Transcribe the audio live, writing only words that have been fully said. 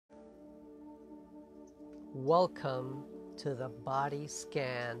Welcome to the body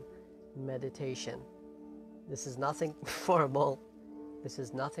scan meditation. This is nothing formal. This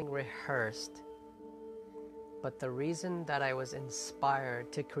is nothing rehearsed. But the reason that I was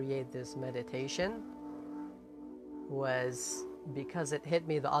inspired to create this meditation was because it hit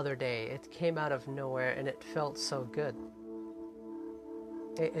me the other day. It came out of nowhere and it felt so good.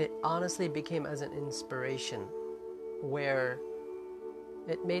 It honestly became as an inspiration where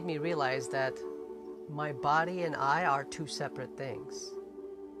it made me realize that my body and I are two separate things.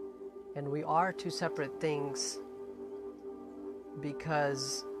 And we are two separate things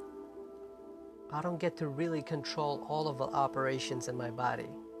because I don't get to really control all of the operations in my body.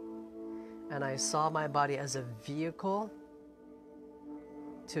 And I saw my body as a vehicle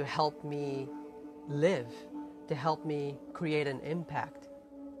to help me live, to help me create an impact.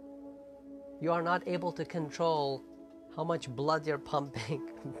 You are not able to control how much blood you're pumping.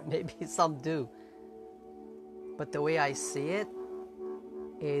 Maybe some do. But the way I see it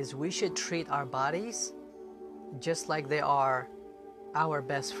is we should treat our bodies just like they are our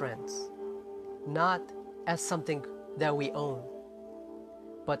best friends. Not as something that we own,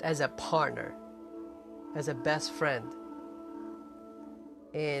 but as a partner, as a best friend.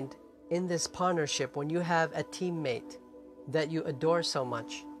 And in this partnership, when you have a teammate that you adore so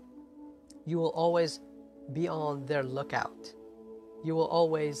much, you will always be on their lookout. You will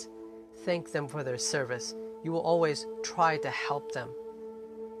always thank them for their service. You will always try to help them.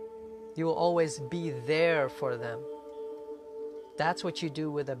 You will always be there for them. That's what you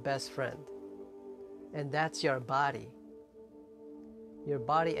do with a best friend. And that's your body. Your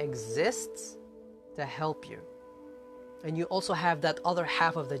body exists to help you. And you also have that other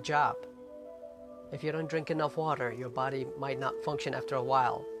half of the job. If you don't drink enough water, your body might not function after a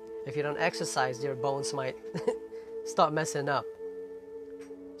while. If you don't exercise, your bones might start messing up.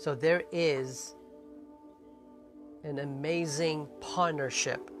 So there is an amazing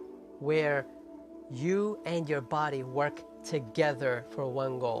partnership where you and your body work together for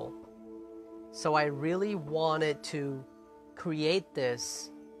one goal. So I really wanted to create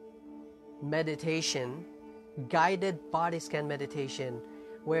this meditation, guided body scan meditation,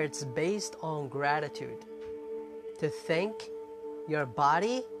 where it's based on gratitude. To thank your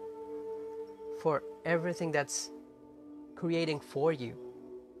body for everything that's creating for you.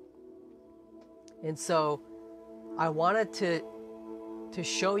 And so I wanted to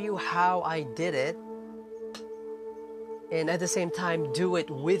show you how I did it, and at the same time do it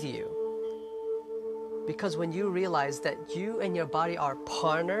with you. Because when you realize that you and your body are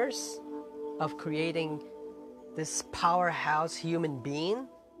partners of creating this powerhouse human being,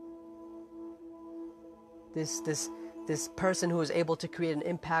 this person who is able to create an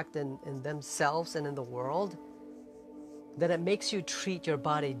impact in themselves and in the world, then it makes you treat your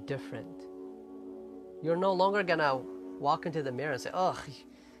body different. You're no longer gonna walk into the mirror and say, "Ugh,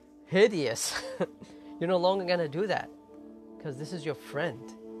 hideous." You're no longer gonna do that because this is your friend.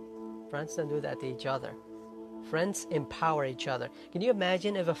 Friends don't do that to each other. Friends empower each other. Can you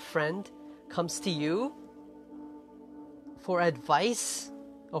imagine if a friend comes to you for advice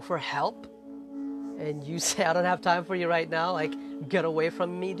or for help and you say, "I don't have time for you right now, like, get away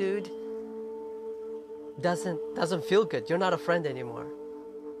from me, dude"? Doesn't feel good. You're not a friend anymore.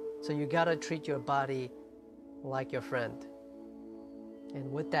 So you gotta treat your body like your friend.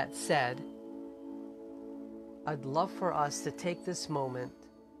 And with that said, I'd love for us to take this moment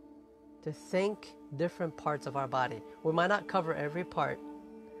to thank different parts of our body. We might not cover every part,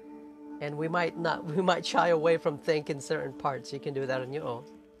 and we might shy away from thanking certain parts. You can do that on your own.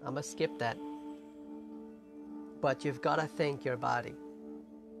 I'm gonna skip that. But you've gotta thank your body.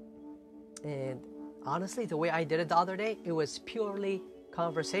 And honestly, the way I did it the other day, it was purely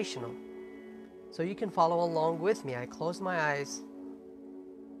conversational. So you can follow along with me. I closed my eyes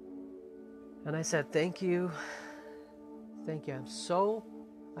and I said, "Thank you. Thank you. I'm so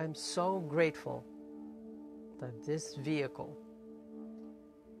grateful that this vehicle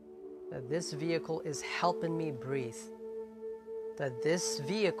is helping me breathe. That this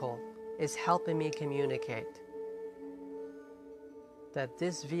vehicle is helping me communicate. That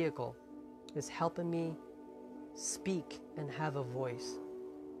this vehicle is helping me speak and have a voice.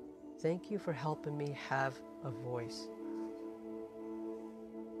 Thank you for helping me have a voice.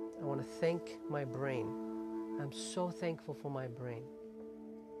 I want to thank my brain. I'm so thankful for my brain.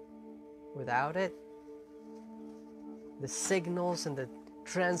 Without it, the signals and the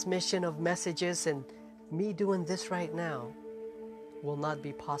transmission of messages and me doing this right now will not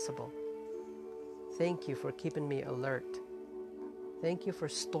be possible. Thank you for keeping me alert. Thank you for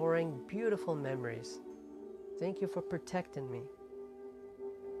storing beautiful memories. Thank you for protecting me.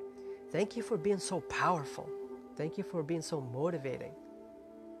 Thank you for being so powerful. Thank you for being so motivating.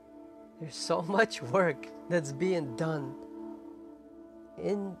 There's so much work that's being done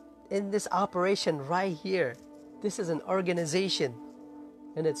in this operation right here. This is an organization,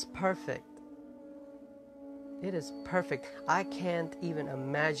 and it's perfect. It is perfect. I can't even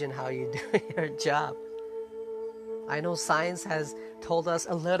imagine how you do your job. I know science has told us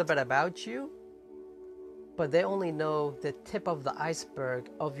a little bit about you, but they only know the tip of the iceberg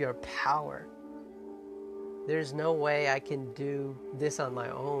of your power. There's no way I can do this on my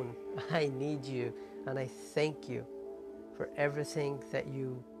own. I need you, and I thank you for everything that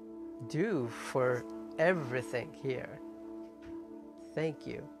you do for everything here. Thank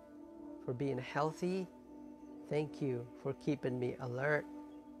you for being healthy. Thank you for keeping me alert.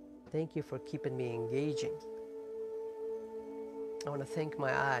 Thank you for keeping me engaging. I want to thank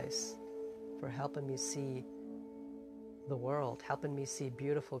my eyes for helping me see the world, helping me see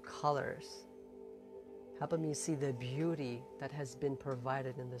beautiful colors, helping me see the beauty that has been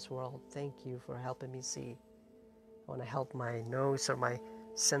provided in this world. Thank you for helping me see. I want to help my nose or my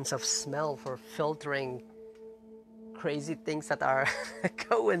sense of smell for filtering crazy things that are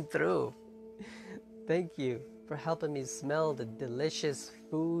going through. Thank you for helping me smell the delicious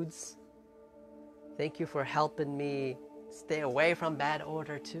foods. Thank you for helping me stay away from bad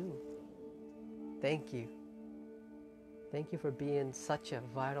odor too. Thank you. Thank you for being such a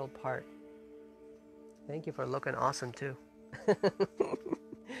vital part. Thank you for looking awesome too.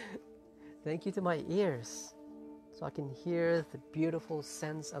 Thank you to my ears, so I can hear the beautiful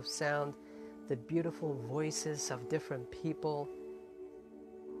sense of sound, the beautiful voices of different people.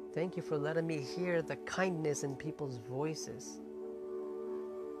 Thank you for letting me hear the kindness in people's voices.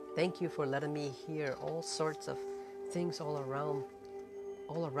 Thank you for letting me hear all sorts of things all around me,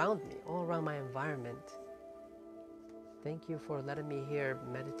 all around my environment. Thank you for letting me hear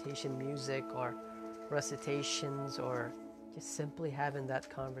meditation music or recitations, or just simply having that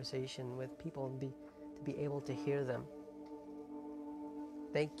conversation with people and to be able to hear them.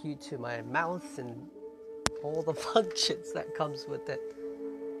 Thank you to my mouth and all the functions that comes with it.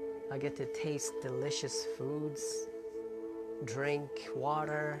 I get to taste delicious foods, drink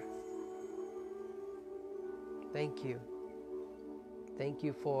water. Thank you. Thank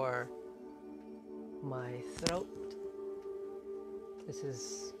you for my throat. This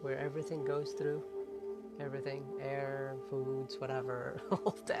is where everything goes through. Everything, air, foods, whatever,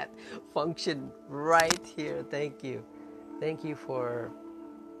 all that function right here. Thank you. Thank you for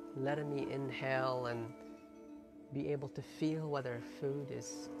letting me inhale and be able to feel whether food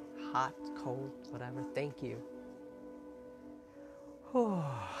is hot, cold, whatever. Thank you. Oh,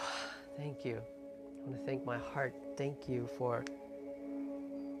 thank you. I want to thank my heart. Thank you for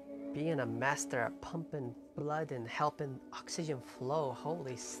being a master at pumping blood and helping oxygen flow.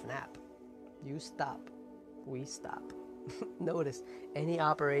 Holy snap. You stop. We stop. Notice any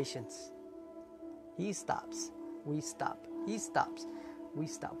operations. He stops. We stop. He stops. We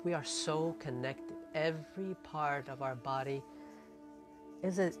stop. We are so connected. Every part of our body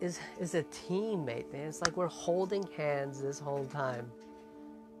is a teammate, man. It's like we're holding hands this whole time.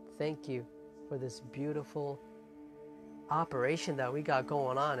 Thank you for this beautiful operation that we got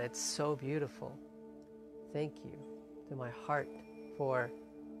going on. It's so beautiful. Thank you to my heart for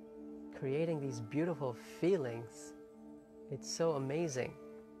creating these beautiful feelings. It's so amazing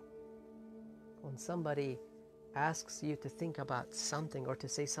when somebody asks you to think about something or to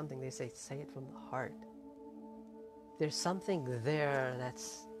say something. They say it from the heart. There's something there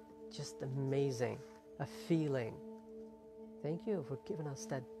that's just amazing, a feeling. Thank you for giving us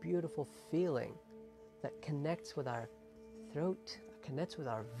that beautiful feeling that connects with our throat, that connects with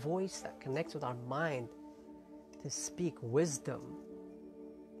our voice, that connects with our mind to speak wisdom.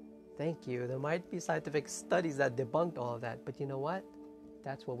 Thank you. There might be scientific studies that debunked all of that, but you know what?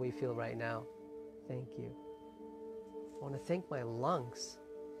 That's what we feel right now. Thank you. I want to thank my lungs.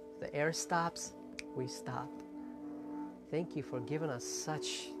 The air stops, we stop. Thank you for giving us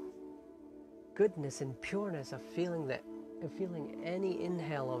such goodness and pureness of feeling any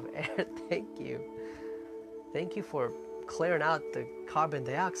inhale of air. Thank you. Thank you for clearing out the carbon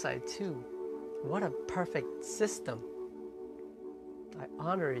dioxide too. What a perfect system. I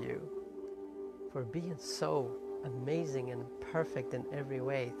honor you for being so amazing and perfect in every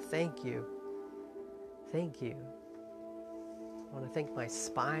way. Thank you. Thank you. I want to thank my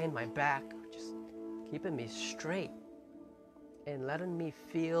spine, my back, just keeping me straight and letting me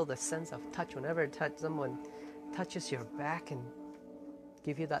feel the sense of touch. Whenever someone touches your back and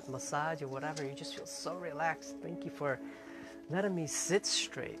give you that massage or whatever, you just feel so relaxed. Thank you for letting me sit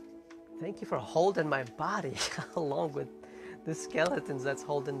straight. Thank you for holding my body along with the skeletons that's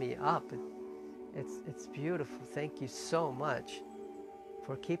holding me up. It's beautiful. Thank you so much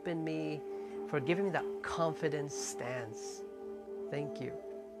for keeping me, for giving me that confident stance. Thank you.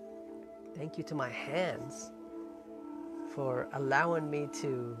 Thank you to my hands for allowing me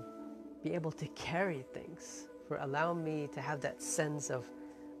to be able to carry things, for allowing me to have that sense of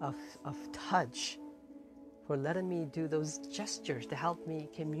touch, for letting me do those gestures to help me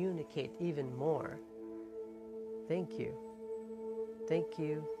communicate even more. Thank you. Thank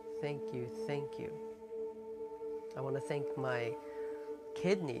you, thank you, thank you. I want to thank my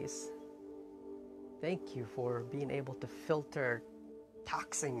kidneys. Thank you for being able to filter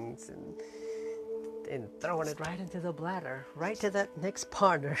toxins and throwing it right into the bladder, right to that next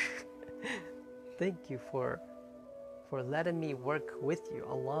partner. Thank you for letting me work with you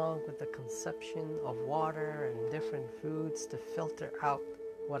along with the consumption of water and different foods to filter out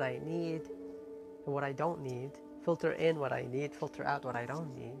what I need and what I don't need, filter in what I need, filter out what I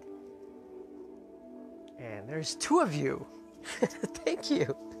don't need. And there's 2 of you. Thank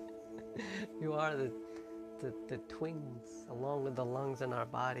you. You are the twins along with the lungs in our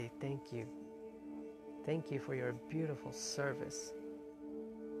body. Thank you. Thank you for your beautiful service.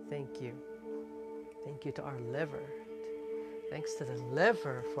 Thank you. Thank you to our liver. Thanks to the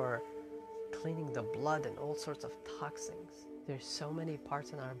liver for cleaning the blood and all sorts of toxins. There's so many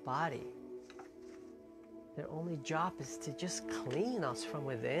parts in our body. Their only job is to just clean us from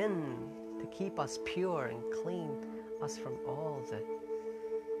within, to keep us pure and clean us from all the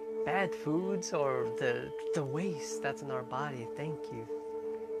bad foods or the waste that's in our body. Thank you.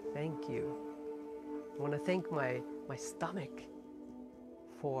 Thank you. I want to thank my stomach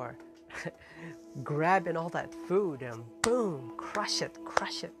for grabbing all that food and boom, crush it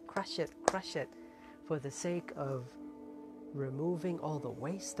for the sake of removing all the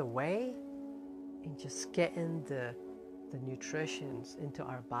waste away and just getting the nutritions into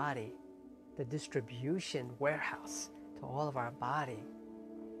our body, the distribution warehouse to all of our body.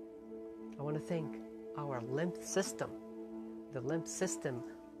 I want to thank our lymph system. The lymph system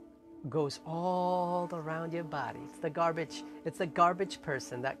goes all around your body. It's the garbage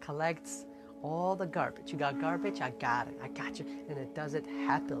person that collects all the garbage. You got garbage? I got it. I got you. And it does it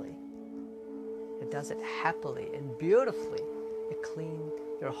happily. It does it happily and beautifully. It cleans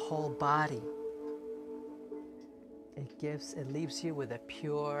your whole body. It leaves you with a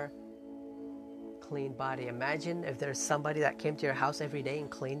pure, clean body. Imagine if there's somebody that came to your house every day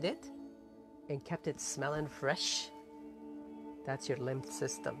and cleaned it and kept it smelling fresh. That's your lymph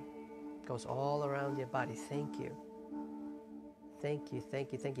system. It goes all around your body. Thank you. Thank you,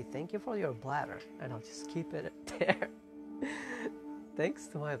 thank you, thank you. Thank you for your bladder. And I'll just keep it there. Thanks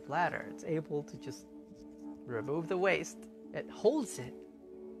to my bladder, it's able to just remove the waste. It holds it.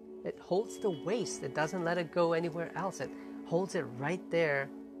 It holds the waste. It doesn't let it go anywhere else. It holds it right there.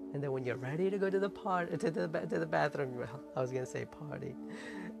 And then when you're ready to go to the bathroom, well, I was going to say party.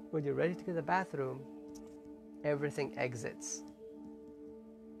 When you're ready to go to the bathroom, everything exits.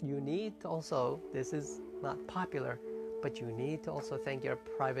 You need to also, this is not popular, but you need to also thank your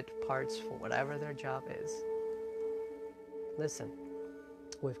private parts for whatever their job is. Listen,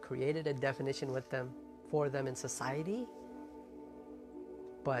 we've created a definition for them in society,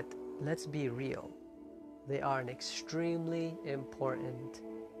 but let's be real. They are an extremely important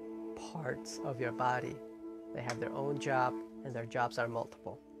parts of your body. They have their own job, and their jobs are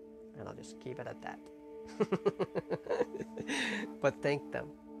multiple. And I'll just keep it at that. But thank them.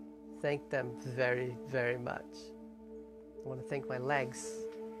 Thank them very, very much. I want to thank my legs.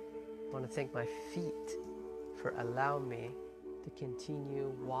 I want to thank my feet for allowing me to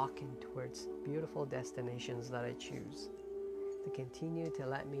continue walking towards beautiful destinations that I choose. To continue to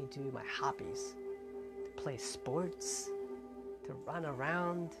let me do my hobbies. To play sports. To run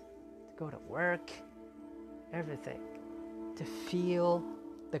around. To go to work. Everything. To feel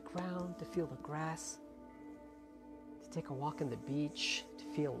the ground. To feel the grass. To take a walk on the beach. To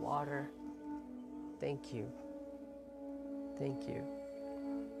feel water. Thank you. Thank you.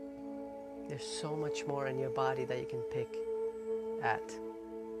 There's so much more in your body that you can pick at.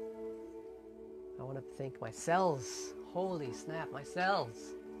 I want to thank my cells. Holy snap, my cells.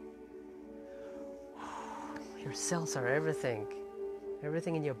 Your cells are everything.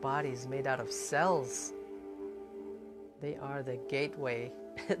 Everything in your body is made out of cells. They are the gateway.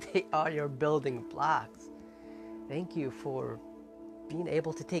 They are your building blocks. Thank you for being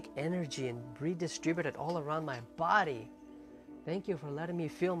able to take energy and redistribute it all around my body. Thank you for letting me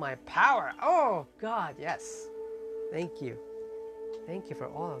feel my power. Oh, God, yes. Thank you. Thank you for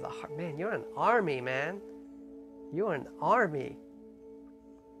all of the heart. Man, you're an army, man. You're an army.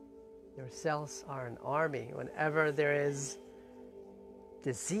 Your cells are an army. Whenever there is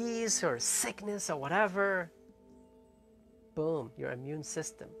disease or sickness or whatever, boom, your immune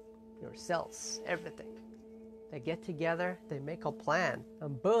system, your cells, everything. They get together, they make a plan,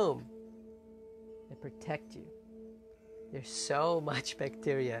 and boom, they protect you. There's so much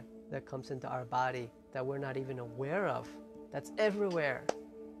bacteria that comes into our body that we're not even aware of. That's everywhere.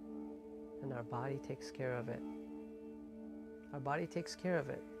 And our body takes care of it. Our body takes care of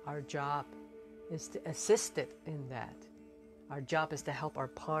it. Our job is to assist it in that. Our job is to help our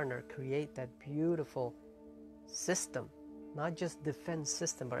partner create that beautiful system. Not just defense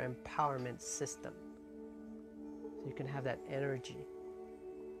system, but empowerment system. So you can have that energy.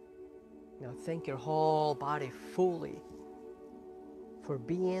 Now thank your whole body fully for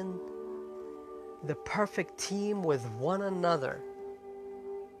being the perfect team with one another,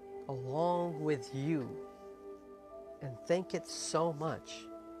 along with you. And thank it so much.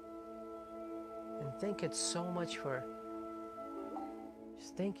 And thank it so much for,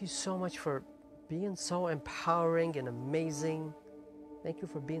 just thank you so much for being so empowering and amazing. Thank you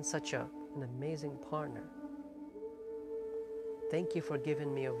for being such an amazing partner. Thank you for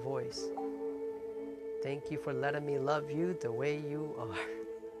giving me a voice. Thank you for letting me love you the way you are.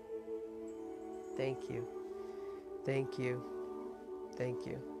 Thank you. Thank you. Thank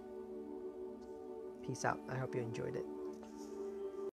you. Peace out. I hope you enjoyed it.